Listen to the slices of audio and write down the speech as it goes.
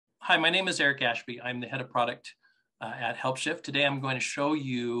Hi, my name is Erik Ashby. I'm the head of product at Helpshift. Today, I'm going to show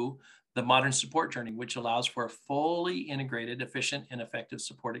you the modern support journey, which allows for a fully integrated, efficient, and effective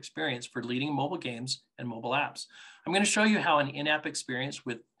support experience for leading mobile games and mobile apps. I'm going to show you how an in-app experience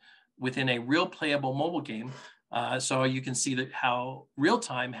within a real playable mobile game, so you can see that how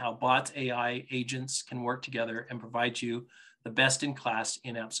real-time, how bots, AI agents can work together and provide you the best-in-class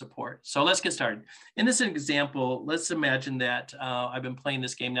in-app support. So let's get started. In this example, let's imagine that I've been playing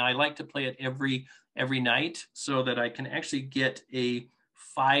this game. Now, I like to play it every night so that I can actually get a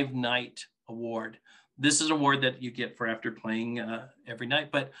 5-night award. This is an award that you get for after playing every night,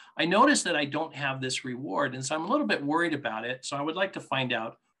 but I noticed that I don't have this reward, and so I'm a little bit worried about it. So I would like to find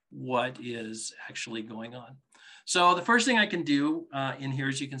out what is actually going on. So the first thing I can do in here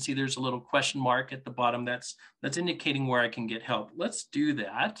is you can see there's a little question mark at the bottom that's indicating where I can get help. Let's do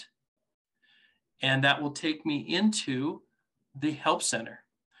that. And that will take me into the Help Center.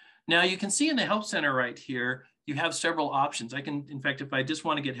 Now you can see in the Help Center right here, you have several options. I can, in fact, if I just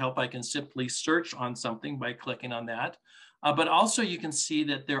want to get help, I can simply search on something by clicking on that. But also you can see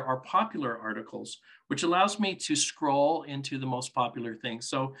that there are popular articles, which allows me to scroll into the most popular things.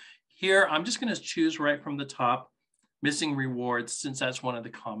 So here, I'm just going to choose right from the top, missing rewards, since that's one of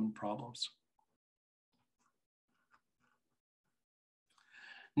the common problems.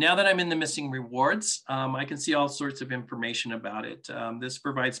 Now that I'm in the missing rewards, I can see all sorts of information about it. This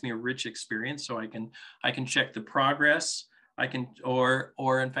provides me a rich experience, so I can check the progress. I can,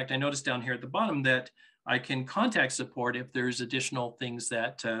 or in fact, I noticed down here at the bottom that I can contact support if there's additional things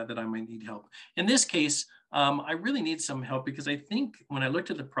that I might need help. In this case, I really need some help because I think when I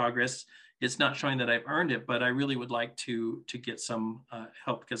looked at the progress, it's not showing that I've earned it, but I really would like to get some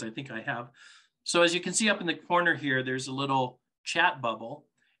help because I think I have. So as you can see up in the corner here, there's a little chat bubble,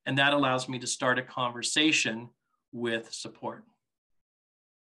 and that allows me to start a conversation with support.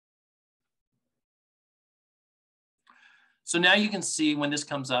 So now you can see when this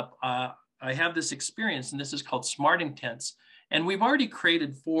comes up, I have this experience, and this is called Smart Intents. And we've already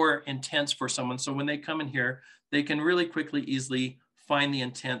created 4 intents for someone. So when they come in here, they can really quickly, easily find the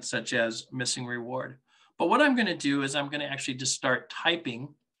intent, such as missing reward. But what I'm going to do is I'm going to actually just start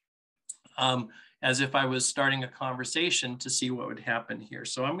typing as if I was starting a conversation to see what would happen here.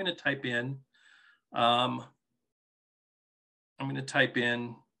 So I'm going to type in,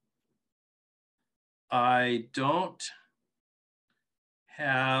 I don't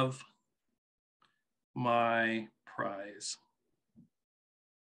have my prize.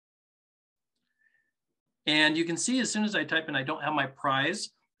 And you can see as soon as I type in, I don't have my prize,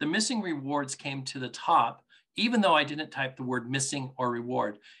 the missing rewards came to the top, even though I didn't type the word missing or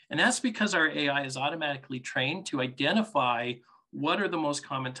reward. And that's because our AI is automatically trained to identify what are the most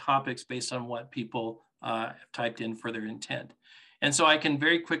common topics based on what people have typed in for their intent. And so I can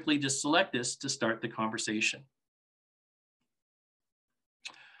very quickly just select this to start the conversation.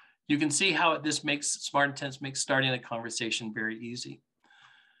 You can see how this makes Smart Intents makes starting a conversation very easy.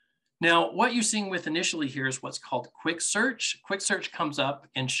 Now, what you're seeing with initially here is what's called QuickSearch. QuickSearch comes up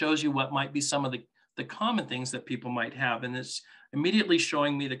and shows you what might be some of the common things that people might have. And it's immediately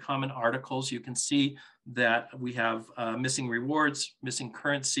showing me the common articles. You can see that we have missing rewards, missing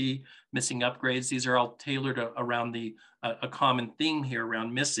currency, missing upgrades. These are all tailored around a common theme here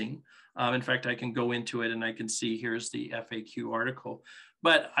around missing. In fact, I can go into it and I can see here's the FAQ article.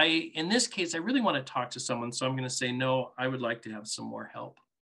 But in this case, I really want to talk to someone. So I'm going to say, no, I would like to have some more help.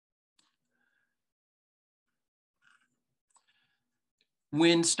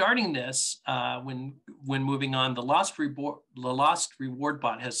 When starting this, when moving on, the lost reward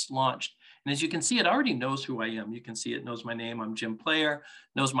bot has launched. And as you can see, it already knows who I am. You can see it knows my name. I'm Jim Player,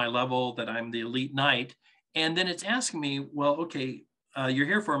 knows my level, that I'm the elite knight. And then it's asking me, well, okay, you're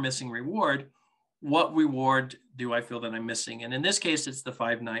here for a missing reward. What reward do I feel that I'm missing? And in this case, it's the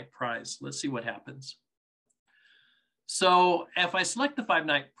 5-night prize. Let's see what happens. So if I select the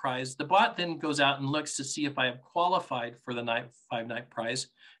 5-night prize, the bot then goes out and looks to see if I have qualified for the 5-night prize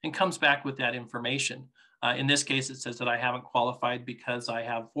and comes back with that information. In this case, it says that I haven't qualified because I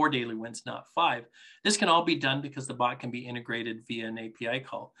have 4 daily wins, not 5. This can all be done because the bot can be integrated via an API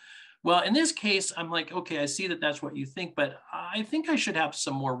call. Well, in this case, I'm like, okay, I see that that's what you think, but I think I should have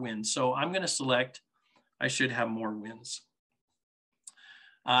some more wins. So I'm going to select, I should have more wins.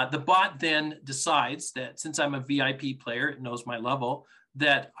 The bot then decides that since I'm a VIP player, it knows my level,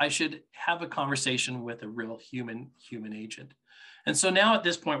 that I should have a conversation with a real human agent. And so now at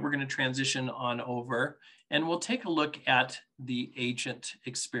this point, we're going to transition on over and we'll take a look at the agent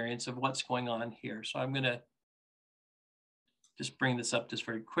experience of what's going on here. So I'm going to just bring this up just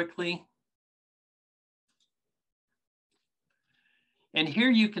very quickly. And here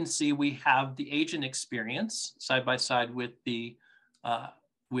you can see we have the agent experience side by side with the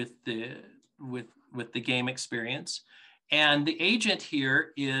game experience. And the agent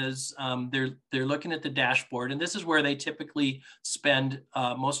here is they're looking at the dashboard, and this is where they typically spend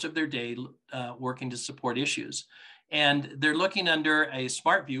most of their day working to support issues. And they're looking under a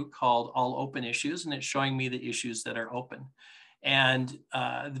smart view called All Open Issues, and it's showing me the issues that are open. And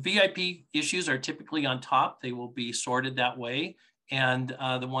the VIP issues are typically on top. They will be sorted that way. And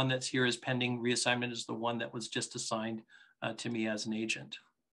the one that's here is pending reassignment is the one that was just assigned to me as an agent.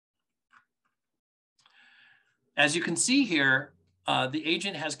 As you can see here, the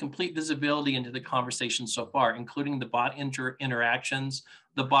agent has complete visibility into the conversation so far, including the bot interactions,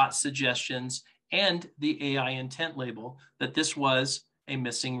 the bot suggestions, and the AI intent label that this was a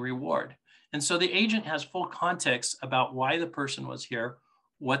missing reward. And so the agent has full context about why the person was here,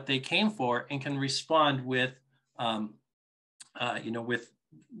 what they came for, and can respond with,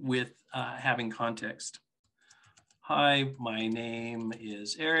 having context. Hi, my name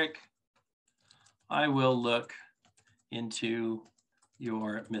is Erik. I will look into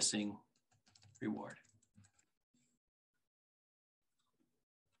your missing reward.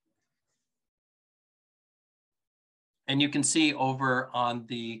 And you can see over on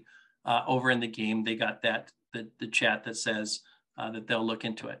the over in the game, they got that the chat that says that they'll look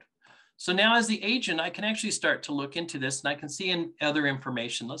into it. So now as the agent, I can actually start to look into this, and I can see in other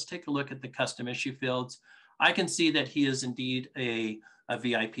information. Let's take a look at the custom issue fields. I can see that he is indeed a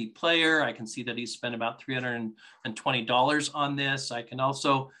VIP player. I can see that he spent about $320 on this. I can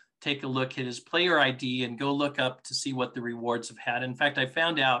also take a look at his player ID and go look up to see what the rewards have had. In fact, I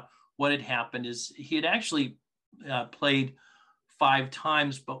found out what had happened is he had actually played 5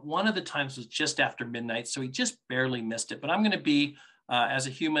 times, but one of the times was just after midnight, so he just barely missed it. But I'm going to be, as a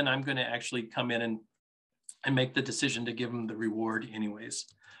human, I'm going to actually come in and make the decision to give him the reward anyways.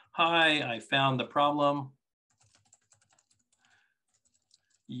 Hi, I found the problem.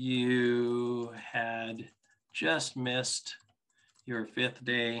 You had just missed your 5th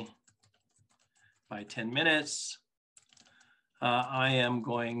day by 10 minutes. I am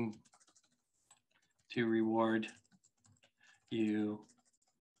going to reward you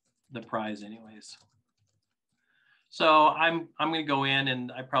the prize anyways. So I'm going to go in,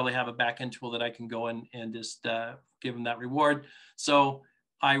 and I probably have a backend tool that I can go in and just give him that reward. So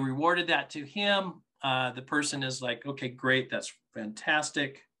I rewarded that to him. The person is like, okay, great, that's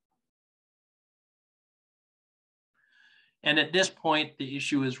fantastic. And at this point, the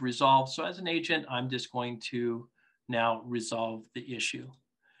issue is resolved. So as an agent, I'm just going to now resolve the issue.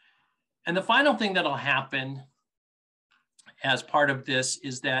 And the final thing that'll happen as part of this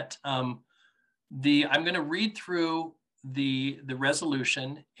is that I'm going to read through the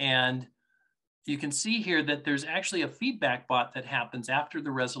resolution, and you can see here that there's actually a feedback bot that happens after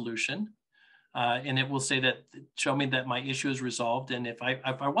the resolution. And it will say that, show me that my issue is resolved. And if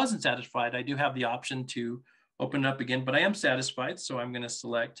I wasn't satisfied, I do have the option to open it up again, but I am satisfied. So I'm going to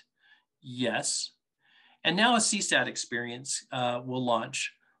select yes. And now a CSAT experience will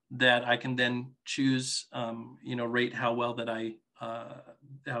launch that I can then choose, rate how well that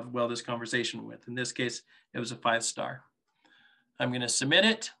how well this conversation with. In this case, it was a 5-star. I'm going to submit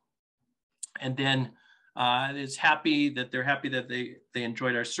it, and then they're happy that they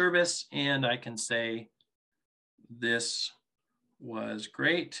enjoyed our service, and I can say this was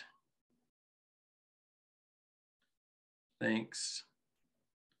great. Thanks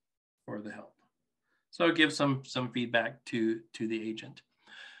for the help. So give some feedback to the agent.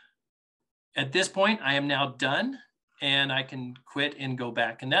 At this point, I am now done, and I can quit and go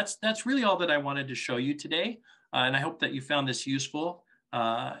back. And that's really all that I wanted to show you today. And I hope that you found this useful.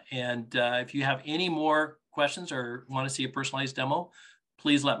 If you have any more questions or want to see a personalized demo,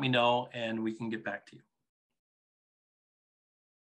 please let me know and we can get back to you.